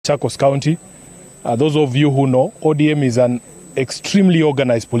Machakos County. Those of you who know, ODM is an extremely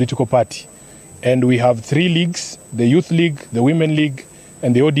organized political party. And we have 3 leagues, the Youth League, the Women League,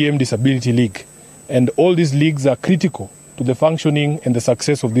 and the ODM Disability League. And all these leagues are critical to the functioning and the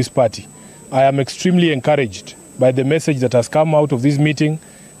success of this party. I am extremely encouraged by the message that has come out of this meeting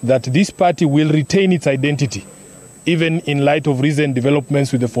that this party will retain its identity, even in light of recent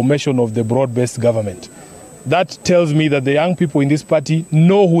developments with the formation of the broad-based government. That tells me that the young people in this party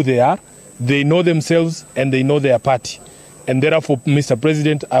know who they are, they know themselves, and they know their party. And therefore, Mr.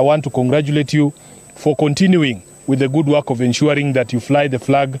 President, I want to congratulate you for continuing with the good work of ensuring that you fly the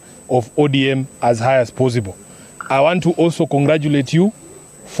flag of ODM as high as possible. I want to also congratulate you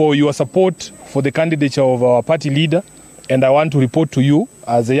for your support for the candidature of our party leader, and I want to report to you,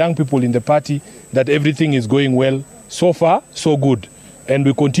 as the young people in the party, that everything is going well. So far, so good. And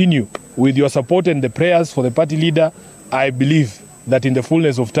we continue with your support and the prayers for the party leader. I believe that in the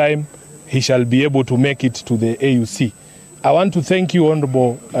fullness of time, he shall be able to make it to the AUC. I want to thank you,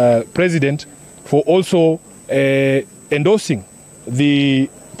 Honorable President, for also endorsing the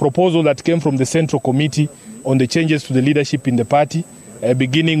proposal that came from the Central Committee on the changes to the leadership in the party,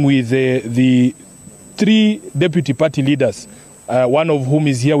 beginning with the 3 deputy party leaders, one of whom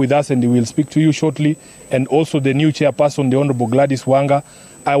is here with us and he will speak to you shortly, and also the new chairperson, the Honorable Gladys Wanga.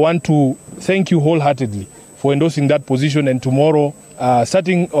 I want to thank you wholeheartedly for endorsing that position, and tomorrow,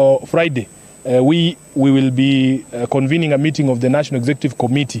 starting Friday, we will be convening a meeting of the National Executive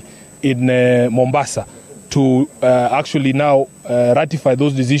Committee in Mombasa to actually now ratify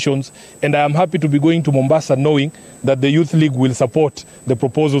those decisions. And I am happy to be going to Mombasa knowing that the Youth League will support the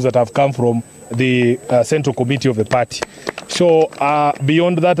proposals that have come from the Central Committee of the party. So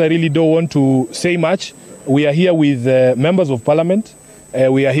beyond that, I really don't want to say much. We are here with members of parliament.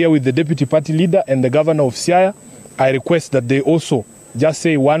 We are here with the deputy party leader and the governor of Siaya. I request that they also just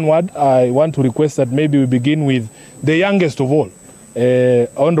say one word. I want to request that maybe we begin with the youngest of all,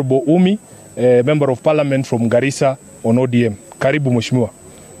 Honorable Umi, member of parliament from Garissa on ODM. Karibu Mheshimiwa.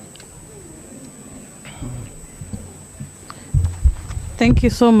 Thank you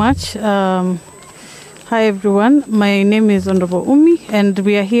so much. Hi everyone, my name is Honorable Umi, and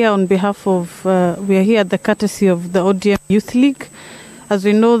we are here on behalf of, we are here at the courtesy of the ODM Youth League. As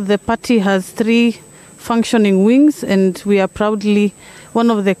we know, the party has 3 functioning wings, and we are proudly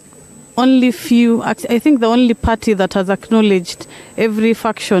one of the only few, I think the only party that has acknowledged every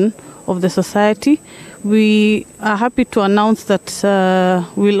faction of the society. We are happy to announce that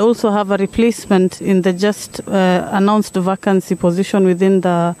we'll also have a replacement in the just announced vacancy position within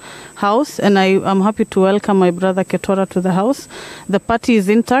the House, and I am happy to welcome my brother Ketora to the House. The party is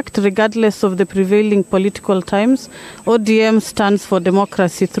intact regardless of the prevailing political times. ODM stands for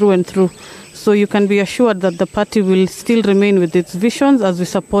democracy through and through. So you can be assured that the party will still remain with its visions as we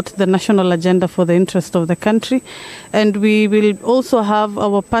support the national agenda for the interest of the country. And we will also have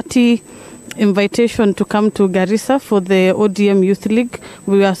our party invitation to come to Garissa for the ODM Youth League.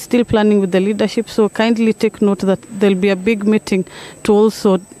 We are still planning with the leadership, so kindly take note that there'll be a big meeting to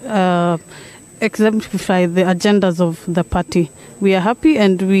also exemplify the agendas of the party. We are happy,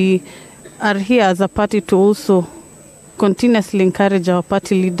 and we are here as a party to also continuously encourage our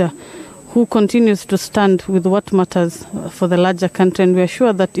party leader, who continues to stand with what matters for the larger country. And we are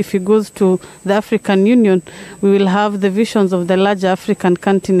sure that if he goes to the African Union, we will have the visions of the larger African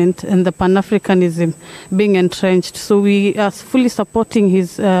continent and the Pan-Africanism being entrenched. So we are fully supporting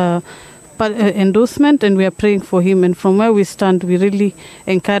his endorsement, and we are praying for him. And from where we stand, we really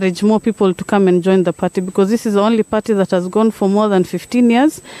encourage more people to come and join the party, because this is the only party that has gone for more than 15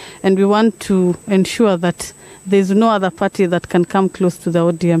 years, and we want to ensure that there's no other party that can come close to the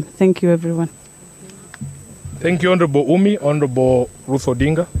ODM. Thank you, everyone. Thank you, Honorable Umi. Honorable Ruth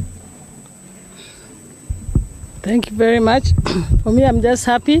Odinga. Thank you very much. For me, I'm just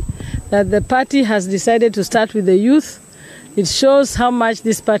happy that the party has decided to start with the youth. It shows how much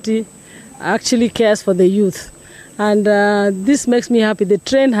this party actually cares for the youth. And this makes me happy. The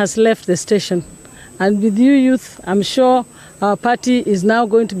train has left the station. And with you youth, I'm sure our party is now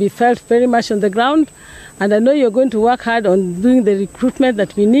going to be felt very much on the ground. And I know you're going to work hard on doing the recruitment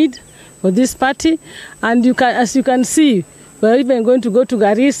that we need for this party. And you can, as you can see, we're even going to go to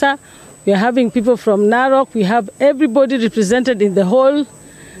Garissa. We're having people from Narok. We have everybody represented in the whole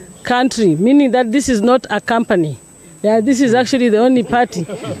country, meaning that this is not a company. Yeah, this is actually the only party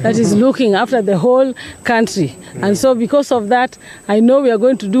that is looking after the whole country. And so because of that, I know we are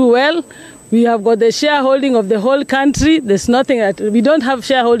going to do well. We have got the shareholding of the whole country. There's nothing that we don't have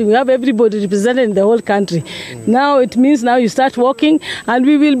shareholding. We have everybody represented in the whole country. Now it means now you start working, and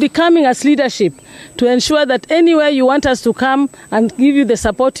we will be coming as leadership to ensure that anywhere you want us to come and give you the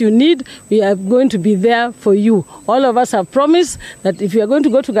support you need, we are going to be there for you. All of us have promised that if you are going to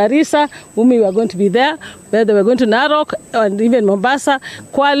go to Garissa, we are going to be there. Whether we're going to Narok and even Mombasa,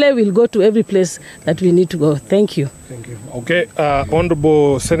 Kwale will go to every place that we need to go. Thank you. Thank you. Okay,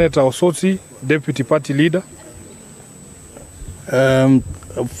 Honorable Senator Osotsi, Deputy Party Leader.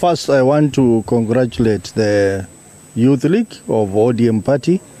 First, I want to congratulate the Youth League of ODM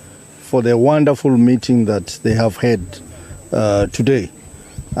Party for the wonderful meeting that they have had today.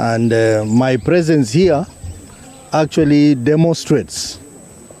 And my presence here actually demonstrates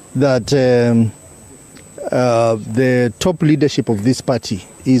that the top leadership of this party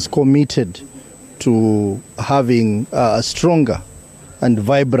is committed to having a stronger and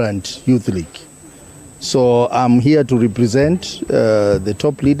vibrant youth league. So I'm here to represent the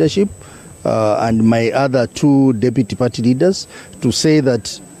top leadership and my other two deputy party leaders to say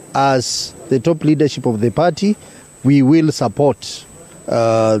that as the top leadership of the party, we will support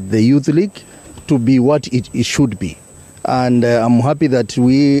the youth league to be what it should be. And I'm happy that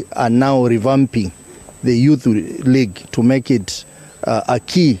we are now revamping the youth league to make it a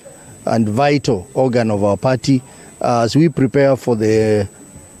key and vital organ of our party as we prepare for the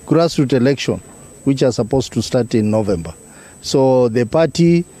grassroots election, which are supposed to start in November. So the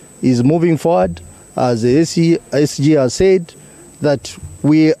party is moving forward, as the SG has said, that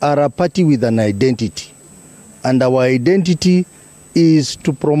we are a party with an identity. And our identity is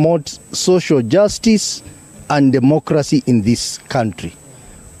to promote social justice and democracy in this country.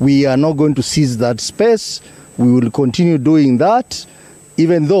 We are not going to seize that space. We will continue doing that,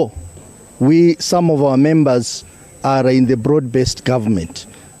 even though some of our members are in the broad-based government.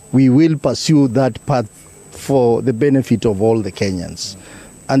 We will pursue that path for the benefit of all the Kenyans.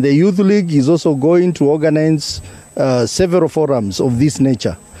 And the Youth League is also going to organize several forums of this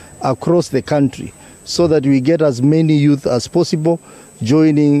nature across the country so that we get as many youth as possible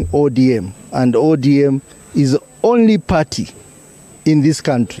joining ODM. And ODM is the only party in this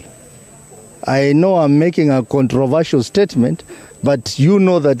country. I know I'm making a controversial statement, but you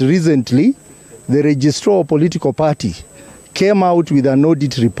know that recently the Registrar of Political Party came out with an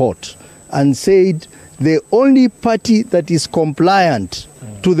audit report and said the only party that is compliant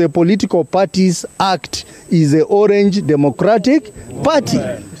to the Political Parties Act is the Orange Democratic Party.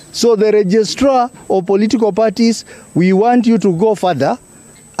 So the Registrar of Political Parties, we want you to go further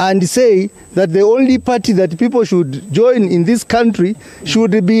and say that the only party that people should join in this country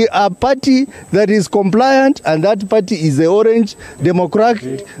should be a party that is compliant, and that party is the Orange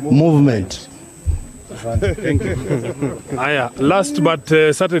Democratic Movement. Thank you. Last but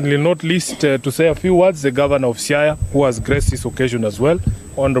certainly not least, to say a few words, the Governor of Siaya, who has graced this occasion as well,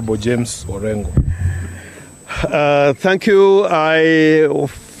 Honorable James Orengo. Thank you. I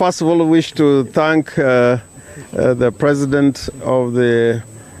first of all wish to thank the President of the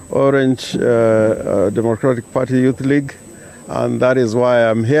Orange Democratic Party Youth League, and that is why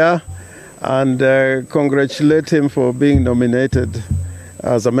I'm here, and congratulate him for being nominated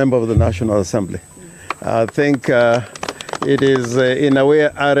as a member of the National Assembly. I think it is in a way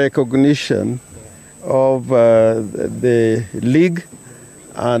a recognition of the league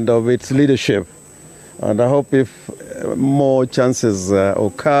and of its leadership, and I hope if more chances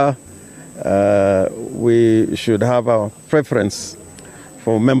occur, we should have a preference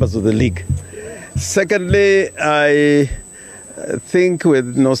for members of the league. Secondly, I think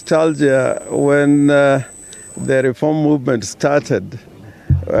with nostalgia, when the reform movement started,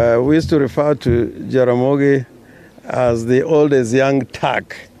 we used to refer to Jaramogi as the oldest young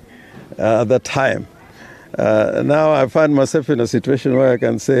Turk at that time. Now I find myself in a situation where I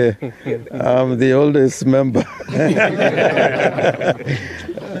can say I'm the oldest member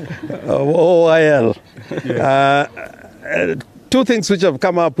of OIL. Two things which have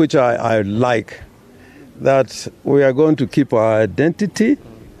come up which I like, that we are going to keep our identity,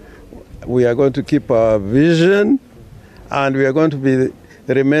 we are going to keep our vision, and we are going to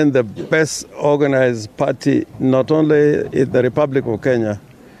remain the best organized party, not only in the Republic of Kenya,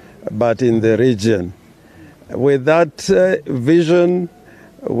 but in the region. With that vision,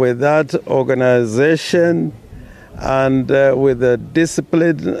 with that organization, and with the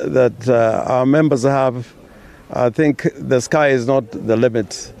discipline that our members have, I think the sky is not the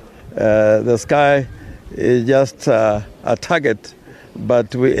limit. The sky is just a target,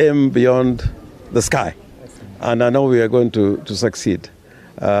 but we aim beyond the sky. And I know we are going to succeed.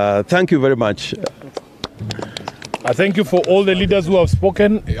 Thank you very much. I thank you for all the leaders who have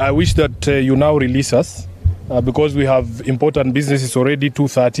spoken. I wish that you now release us because we have important businesses already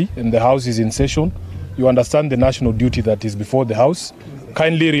 2:30 and the House is in session. You understand the national duty that is before the House.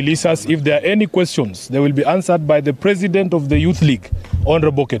 Kindly release us. If there are any questions, they will be answered by the President of the Youth League,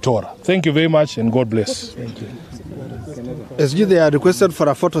 Honorable Ketora. Thank you very much and God bless. Thank you. SG, they are requested for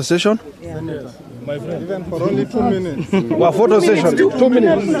a photo session. Yeah. My friend. Even for only 2 minutes. A photo session, 2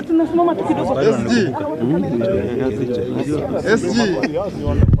 minutes. SG.